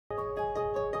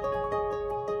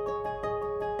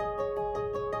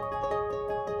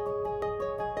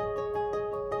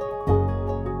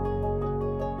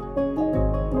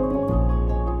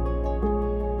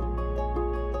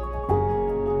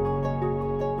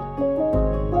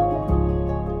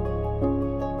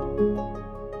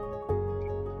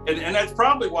that's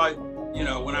probably why,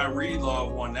 when I read Law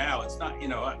of One now, it's not, I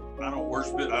don't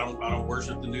worship it. I don't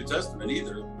worship the New Testament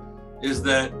either. Is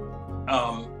that,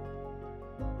 I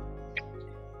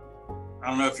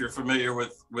don't know if you're familiar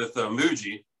with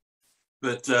Muji,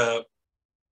 but I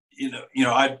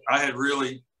had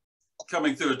really,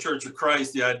 coming through a Church of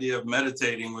Christ, the idea of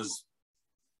meditating was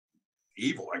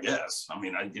evil, I guess. I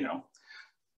mean,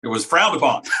 it was frowned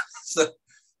upon.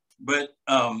 But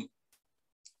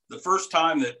the first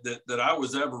time that I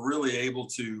was ever really able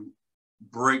to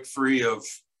break free of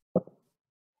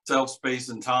self, space,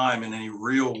 and time in any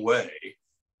real way,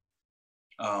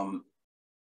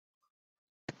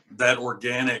 that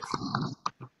organic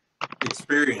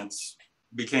experience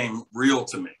became real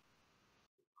to me,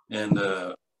 and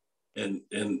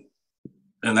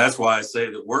that's why I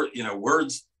say that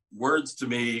words to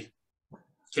me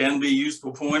can be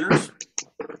useful pointers,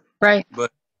 right?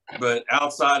 But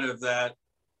outside of that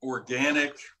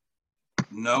organic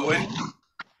knowing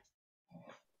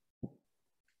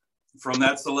from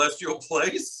that celestial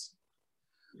place,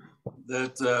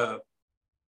 that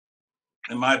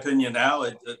in my opinion now,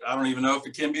 I don't even know if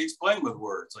it can be explained with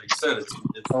words. Like you said,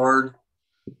 it's hard.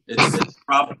 It's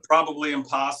probably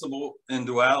impossible in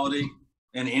duality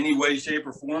in any way, shape,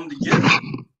 or form to get.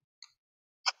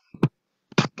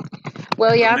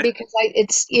 Well, yeah, because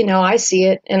I see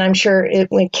it, and I'm sure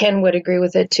Ken would agree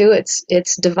with it too.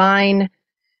 It's divine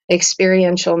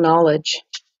experiential knowledge,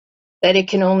 that it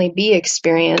can only be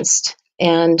experienced,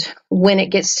 and when it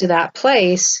gets to that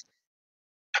place,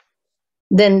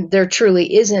 then there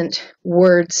truly isn't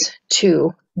words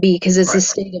to be, because it's a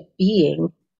state of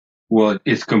being. Well,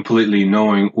 it's completely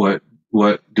knowing what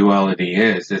duality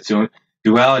is.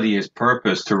 Duality is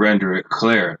purpose to render it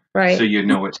clear, right? So you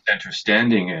know what center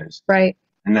standing is, right?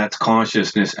 And that's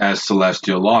consciousness as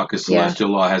celestial law, because celestial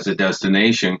law has a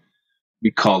destination. We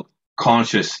call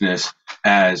consciousness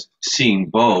as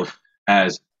seeing both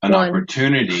as an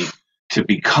opportunity to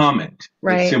become it.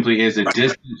 Right. It simply is a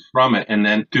distance from it, and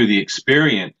then through the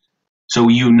experience. So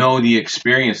you know the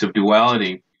experience of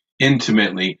duality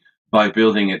intimately by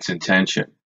building its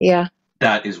intention. Yeah.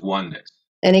 That is oneness.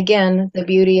 And again, the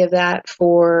beauty of that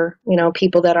for,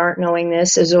 people that aren't knowing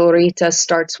this is Orita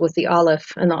starts with the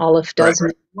Aleph, and the Aleph does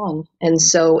mean one. And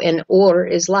so, and Or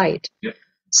is light. Yeah.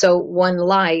 So one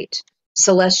light,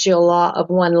 celestial law of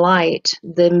one light,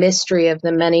 the mystery of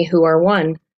the many who are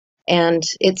one. And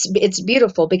it's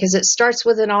beautiful because it starts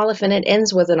with an Aleph and it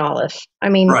ends with an Aleph. I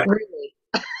mean, really.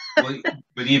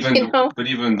 But even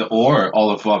the Or,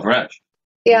 Aleph Vav Resh.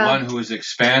 Yeah. One who is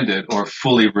expanded or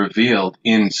fully revealed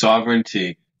in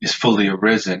sovereignty is fully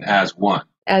arisen as one.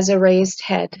 As a raised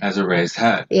head. As a raised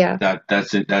head. Yeah.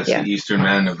 That's it. That's the Eastern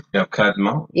man of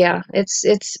Kadmon. Yeah.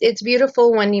 It's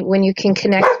beautiful when you can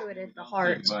connect to it at the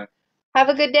heart. Have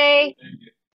a good day.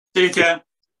 See you, Ken.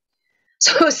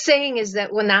 So what I was saying is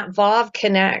that when that Vav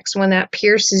connects, when that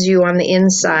pierces you on the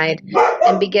inside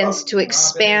and begins to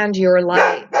expand your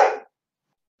light,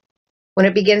 when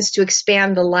it begins to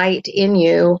expand the light in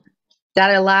you,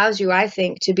 that allows you, I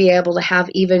think, to be able to have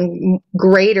even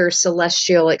greater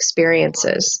celestial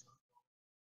experiences.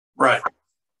 Right.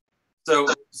 So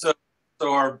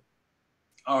our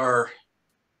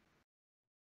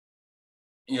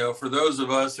for those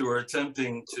of us who are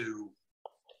attempting to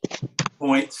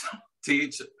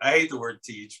teach, I hate the word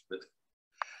teach, but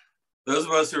those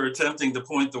of us who are attempting to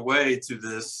point the way to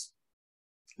this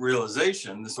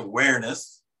realization, this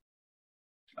awareness,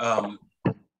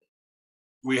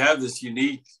 we have this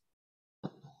unique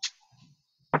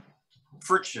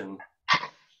friction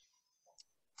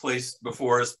placed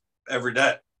before us every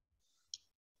day.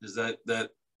 Is that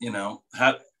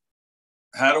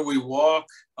how do we walk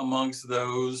amongst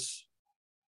those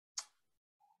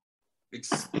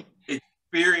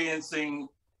experiencing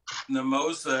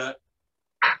Namosa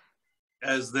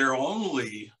as their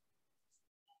only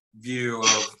view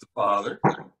of the Father,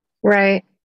 right?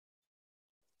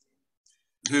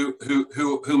 Who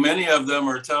many of them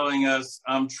are telling us,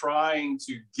 I'm trying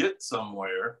to get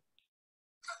somewhere,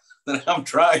 that I'm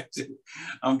trying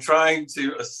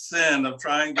to ascend, I'm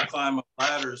trying to climb a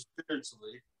ladder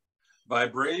spiritually,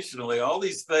 vibrationally, all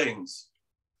these things,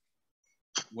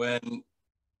 when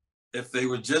if they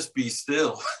would just be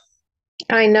still.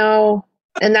 I know.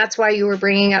 And that's why you were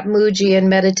bringing up Muji and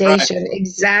meditation. Right.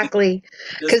 Exactly.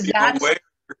 Because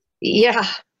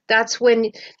that's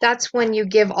when you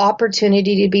give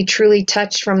opportunity to be truly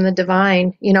touched from the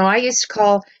divine. I used to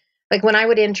call, like when I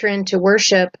would enter into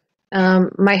worship,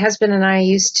 my husband and I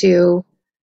used to,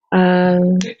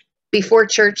 before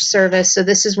church service. So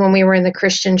this is when we were in the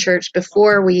Christian church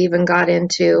before we even got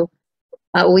into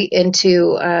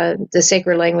into the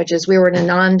sacred languages. We were in a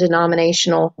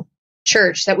non-denominational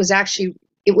church that was actually,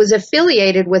 it was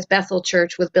affiliated with Bethel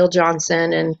Church with Bill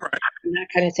Johnson and that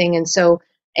kind of thing. And so,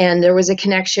 and there was a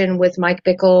connection with Mike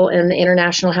Bickle and the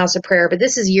International House of Prayer. But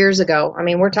this is years ago. I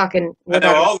mean, we're talking.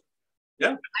 Yeah.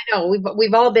 I know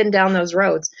we've all been down those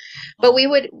roads. But we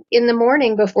would, in the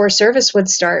morning before service would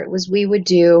start, we would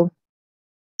do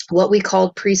what we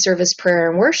called pre-service prayer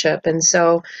and worship. And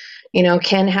so,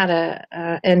 Ken had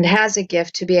and has a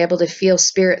gift to be able to feel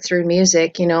spirit through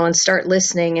music, and start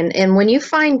listening. And when you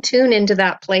fine tune into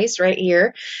that place right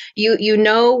here, you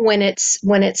know when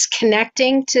it's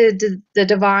connecting to the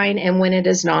divine and when it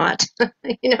is not,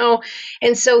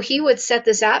 And so he would set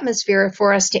this atmosphere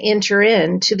for us to enter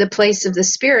into the place of the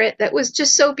spirit that was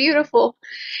just so beautiful.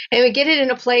 And we get it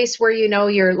in a place where,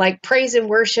 you're like praise and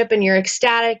worship and you're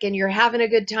ecstatic and you're having a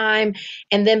good time,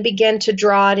 and then begin to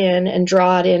draw it in and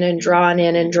draw it in and draw it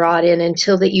in and draw it in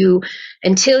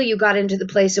until you got into the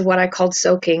place of what I called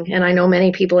soaking. And I know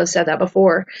many people have said that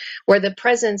before, where the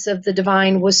presence of the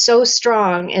divine was so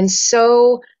strong and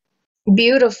so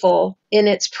beautiful in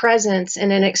its presence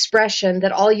and in expression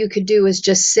that all you could do is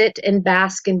just sit and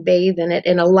bask and bathe in it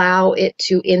and allow it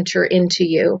to enter into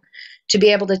you, to be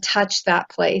able to touch that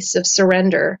place of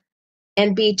surrender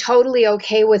and be totally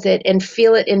okay with it and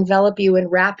feel it envelop you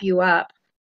and wrap you up,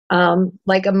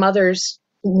 like a mother's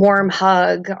warm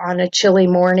hug on a chilly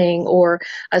morning, or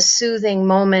a soothing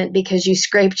moment because you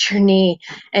scraped your knee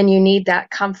and you need that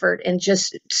comfort and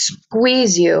just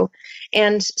squeeze you.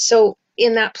 And so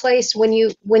in that place, when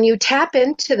you tap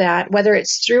into that, whether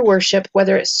it's through worship,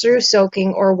 whether it's through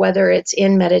soaking, or whether it's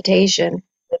in meditation,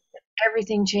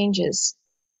 everything changes.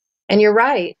 And you're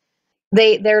right.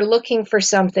 They're looking for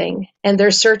something and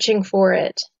they're searching for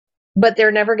it, but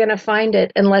they're never going to find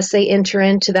it unless they enter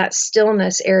into that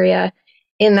stillness area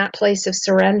in that place of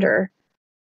surrender.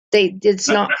 It's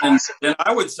not possible. And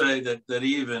I would say that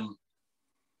even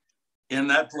in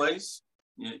that place,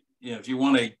 if you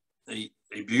want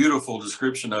a beautiful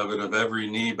description of it, of every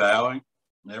knee bowing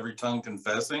and every tongue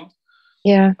confessing.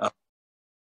 Yeah.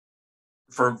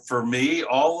 For me,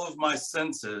 all of my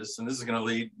senses, and this is going to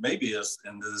lead maybe us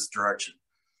into this direction,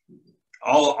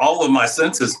 all of my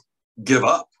senses give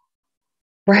up.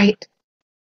 Right.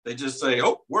 They just say,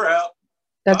 oh, we're out.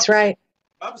 That's right.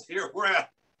 Bob's here, we're out.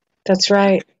 That's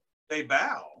right. And they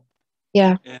bow.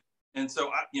 Yeah. And so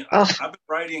I've been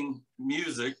writing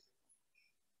music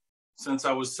since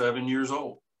I was 7 years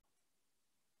old.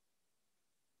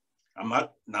 I'm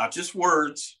not just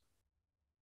words,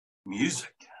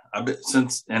 music. I've been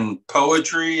and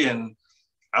poetry, and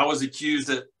I was accused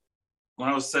that when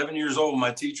I was 7 years old,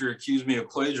 my teacher accused me of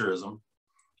plagiarism.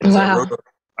 Wow.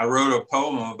 I wrote a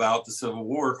poem about the Civil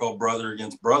War called Brother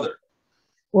Against Brother.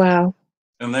 Wow.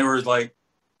 And they were like,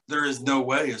 there is no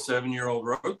way a 7-year-old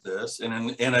wrote this.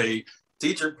 And in a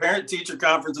parent-teacher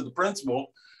conference of the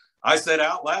principal, I said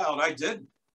out loud, I didn't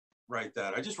write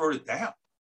that. I just wrote it down.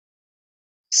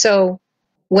 So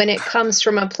when it comes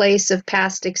from a place of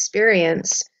past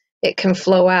experience, it can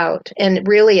flow out. And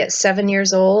really at 7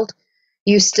 years old,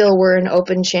 you still were an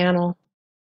open channel.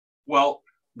 Well,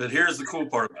 but here's the cool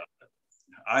part about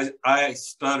it. I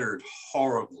stuttered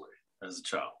horribly as a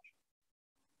child.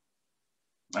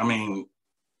 I mean,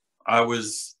 I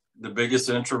was the biggest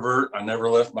introvert. I never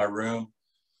left my room.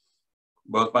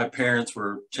 Both my parents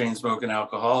were chain-smoking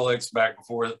alcoholics back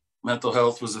before mental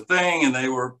health was a thing, and they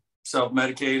were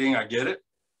self-medicating. I get it.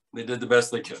 They did the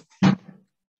best they could.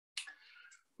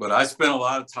 But I spent a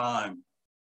lot of time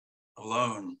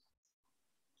alone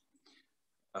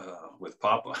with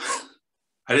Papa.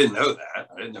 I didn't know that.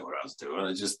 I didn't know what I was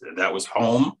doing. That was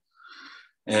home.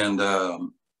 And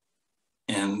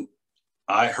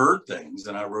I heard things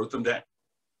and I wrote them down.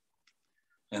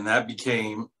 And that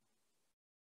became,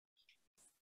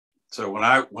 so when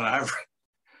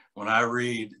I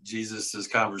read Jesus's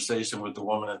conversation with the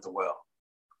woman at the well,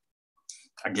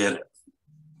 I get it.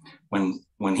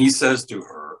 When he says to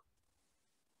her,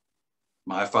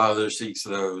 my Father seeks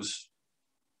those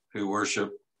who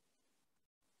worship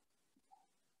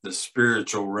the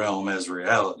spiritual realm as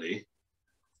reality,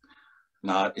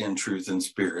 not in truth and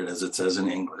spirit, as it says in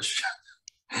English.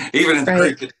 Even in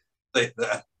Greek, it say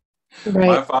that. Right.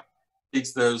 My Father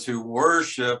seeks those who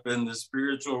worship in the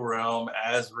spiritual realm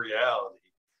as reality.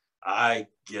 I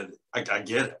get it. I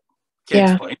get it.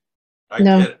 Can't explain it. I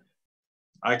get it.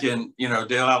 I can,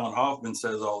 Dale Allen Hoffman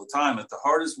says all the time that the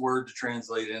hardest word to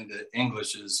translate into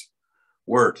English is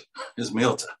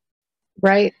milta.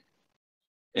 Right.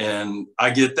 And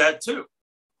I get that too.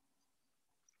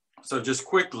 So just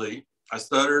quickly, I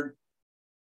stuttered.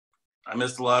 I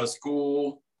missed a lot of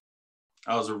school.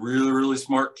 I was a really, really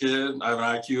smart kid. I have an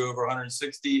IQ over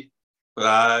 160, but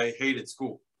I hated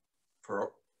school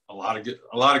for a lot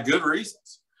of good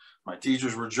reasons. My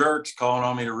teachers were jerks, calling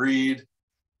on me to read.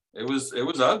 It was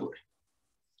ugly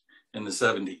in the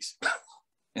 70s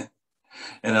in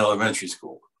elementary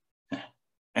school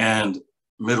and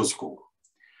middle school.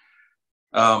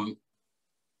 And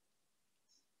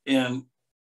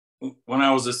when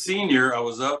I was a senior, I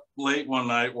was up late one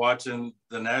night watching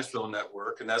the Nashville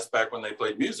Network, and that's back when they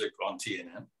played music on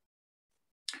TNN.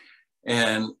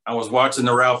 And I was watching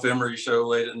the Ralph Emery show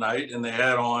late at night, and they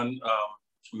had on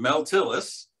Mel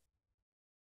Tillis.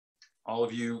 All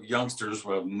of you youngsters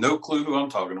will have no clue who I'm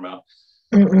talking about.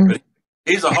 But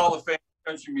he's a Hall of Fame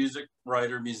country music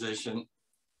writer, musician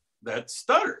that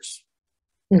stutters.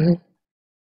 And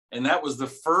that was the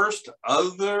first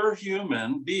other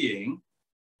human being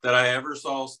that I ever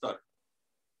saw stutter.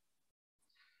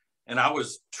 And I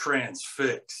was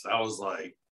transfixed. I was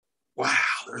like, wow,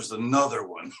 there's another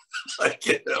one. Like,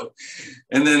 you know.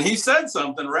 And then he said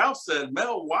something. Ralph said,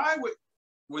 Mel,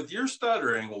 with your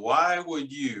stuttering, why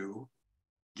would you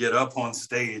get up on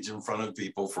stage in front of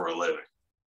people for a living?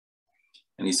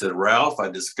 And he said, Ralph, I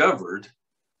discovered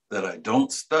that I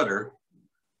don't stutter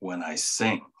when I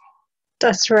sing.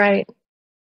 That's right.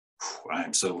 I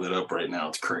am so lit up right now.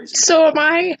 It's crazy. So am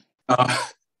I.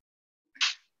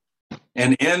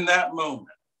 And in that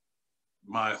moment,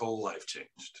 my whole life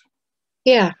changed.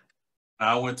 Yeah.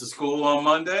 I went to school on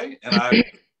Monday, and I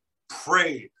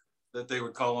prayed that they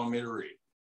would call on me to read.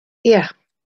 Yeah.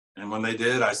 And when they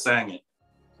did, I sang it.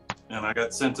 And I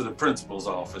got sent to the principal's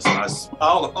office, and I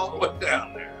smiled all the way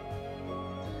down there.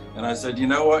 And I said, you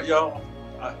know what, y'all?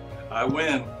 I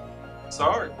win.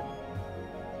 Sorry.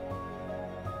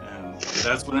 And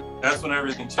that's when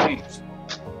everything changed.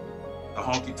 The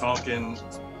honky-tonkin'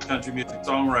 country music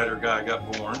songwriter guy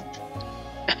got born.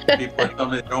 People are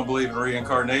telling me they don't believe in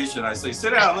reincarnation. I say,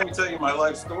 sit down, let me tell you my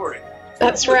life story.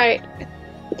 That's right.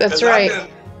 That's right.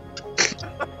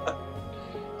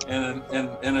 And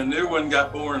a new one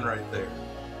got born right there.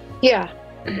 Yeah.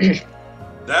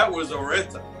 That was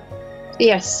Oretta.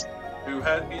 Yes. Who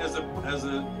had me as a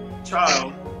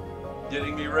child,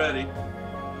 getting me ready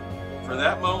for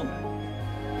that moment.